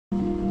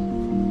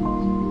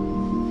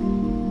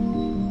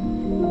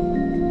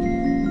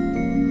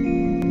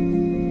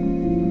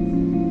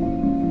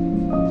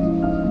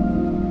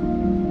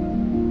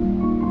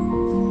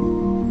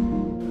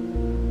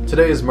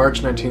Today is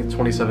March 19th,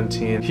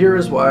 2017. Here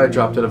is why I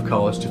dropped out of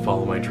college to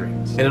follow my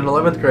dreams. In an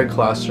 11th grade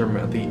classroom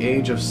at the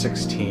age of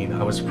 16,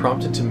 I was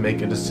prompted to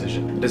make a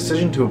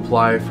decision to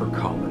apply for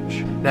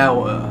college.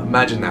 Now,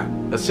 imagine that.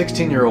 A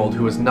 16-year-old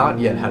who has not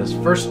yet had his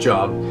first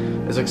job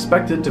is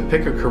expected to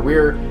pick a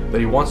career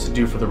that he wants to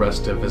do for the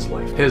rest of his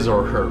life. His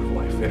or her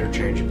life,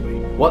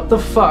 interchangeably. What the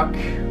fuck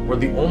were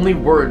the only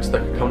words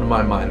that could come to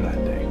my mind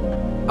that day.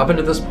 Up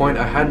until this point,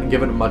 I hadn't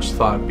given it much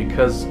thought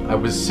because I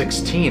was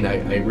 16.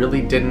 I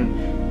really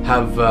didn't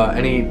have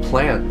any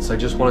plans. I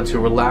just wanted to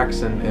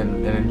relax and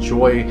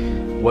enjoy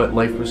what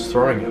life was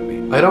throwing at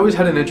me. I'd always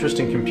had an interest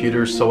in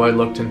computers, so I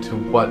looked into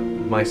what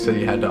my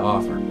city had to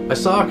offer. I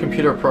saw a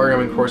computer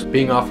programming course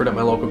being offered at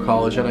my local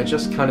college, and I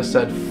just kind of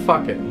said,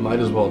 fuck it, might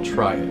as well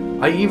try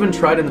it. I even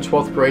tried in the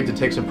 12th grade to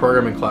take some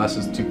programming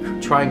classes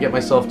to try and get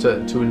myself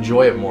to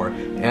enjoy it more,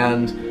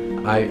 and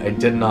I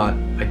did not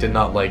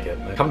like it.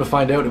 Come to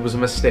find out, it was a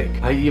mistake.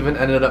 I even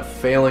ended up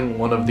failing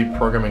one of the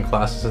programming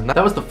classes, and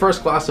that was the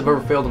first class I've ever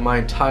failed in my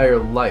entire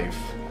life.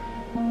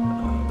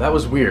 That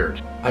was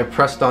weird. I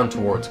pressed on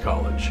towards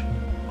college.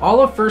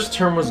 All of first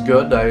term was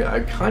good.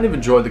 I kind of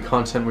enjoyed the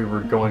content we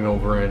were going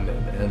over,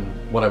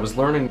 and what I was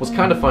learning was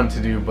kind of fun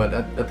to do, but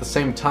at the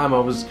same time I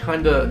was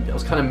kind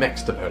of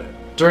mixed about it.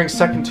 During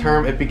second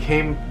term, it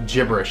became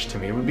gibberish to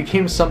me. It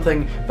became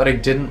something that I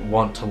didn't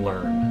want to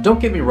learn. Don't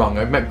get me wrong,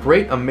 I've met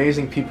great,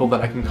 amazing people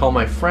that I can call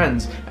my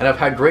friends, and I've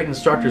had great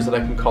instructors that I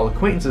can call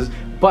acquaintances,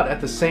 but at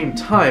the same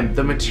time,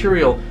 the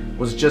material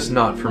was just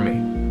not for me.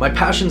 My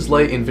passions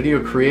lay in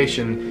video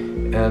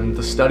creation and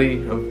the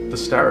study of the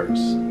stars.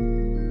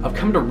 I've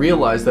come to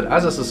realize that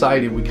as a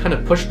society, we kind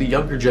of push the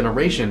younger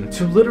generation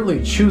to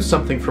literally choose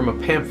something from a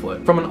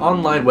pamphlet, from an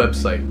online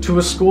website, to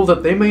a school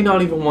that they may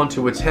not even want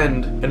to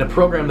attend, and a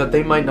program that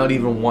they might not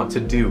even want to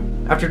do.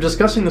 After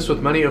discussing this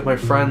with many of my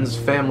friends,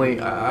 family,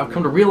 I've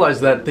come to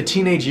realize that the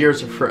teenage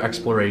years are for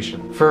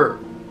exploration. For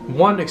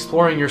one,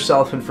 exploring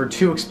yourself, and for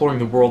two, exploring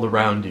the world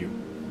around you.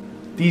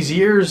 These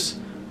years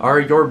are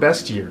your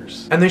best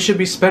years, and they should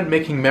be spent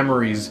making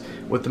memories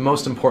with the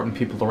most important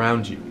people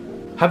around you.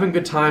 Having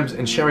good times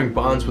and sharing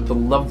bonds with the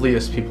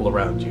loveliest people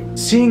around you.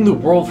 Seeing the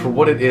world for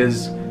what it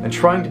is and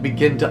trying to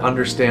begin to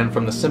understand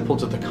from the simple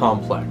to the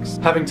complex.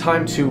 Having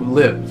time to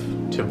live,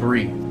 to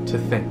breathe, to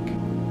think,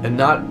 and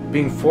not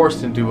being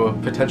forced into a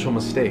potential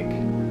mistake.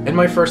 In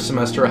my first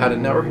semester, I had a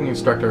networking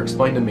instructor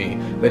explain to me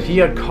that he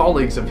had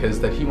colleagues of his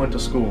that he went to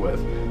school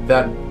with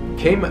that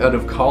came out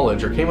of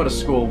college or came out of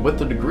school with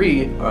the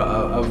degree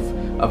of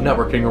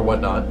networking or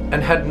whatnot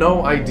and had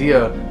no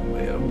idea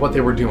what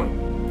they were doing.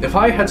 If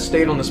I had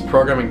stayed on this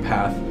programming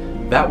path,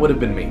 that would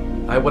have been me.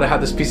 I would have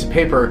had this piece of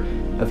paper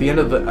at the end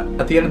of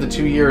the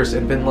 2 years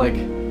and been like,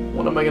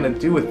 what am I gonna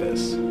do with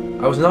this?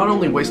 I was not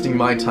only wasting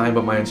my time,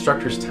 but my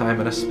instructor's time,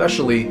 and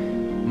especially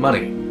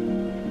money.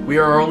 We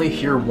are only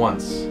here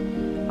once.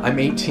 I'm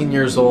 18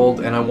 years old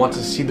and I want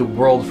to see the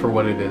world for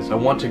what it is. I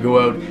want to go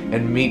out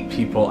and meet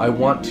people. I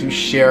want to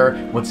share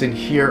what's in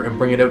here and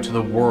bring it out to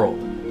the world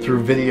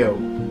through video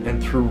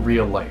and through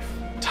real life.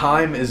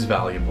 Time is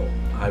valuable.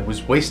 I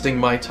was wasting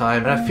my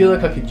time, and I feel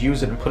like I could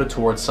use it and put it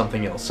towards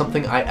something else,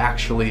 something I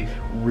actually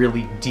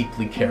really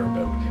deeply care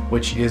about,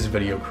 which is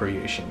video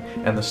creation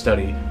and the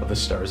study of the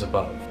stars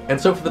above.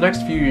 And so for the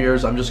next few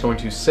years, I'm just going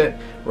to sit,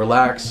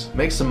 relax,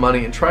 make some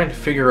money, and try to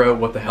figure out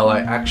what the hell I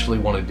actually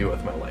want to do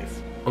with my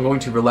life. I'm going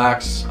to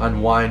relax,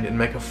 unwind, and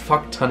make a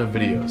fuck ton of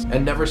videos,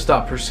 and never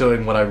stop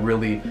pursuing what I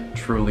really,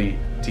 truly,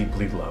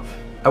 deeply love.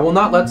 I will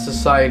not let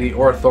society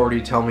or authority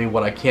tell me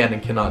what I can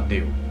and cannot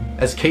do.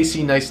 As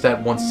Casey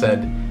Neistat once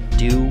said,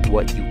 do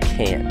what you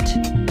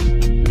can't.